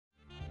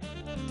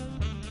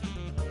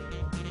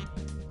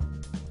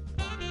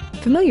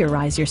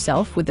Familiarize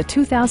yourself with the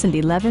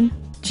 2011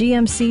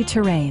 GMC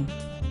Terrain.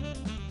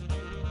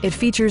 It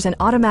features an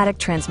automatic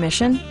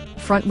transmission,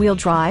 front-wheel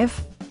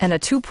drive, and a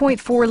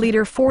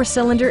 2.4-liter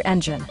four-cylinder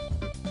engine.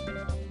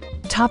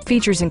 Top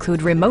features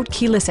include remote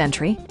keyless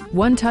entry,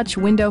 one-touch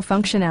window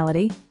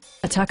functionality,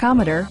 a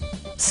tachometer,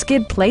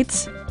 skid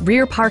plates,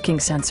 rear parking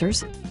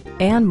sensors,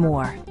 and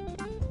more.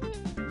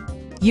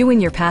 You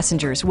and your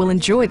passengers will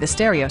enjoy the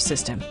stereo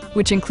system,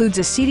 which includes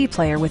a CD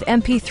player with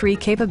MP3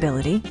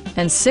 capability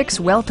and 6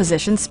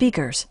 well-positioned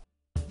speakers.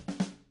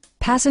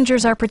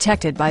 Passengers are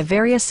protected by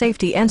various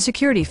safety and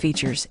security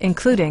features,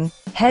 including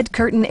head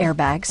curtain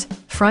airbags,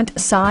 front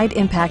side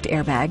impact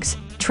airbags,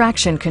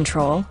 traction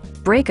control,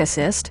 brake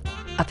assist,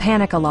 a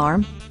panic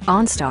alarm,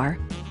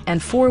 OnStar,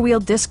 and four-wheel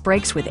disc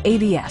brakes with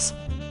ABS.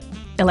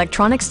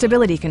 Electronic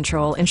stability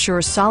control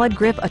ensures solid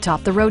grip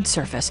atop the road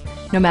surface,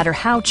 no matter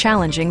how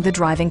challenging the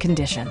driving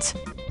conditions.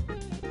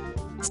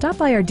 Stop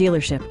by our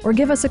dealership or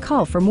give us a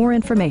call for more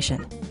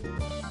information.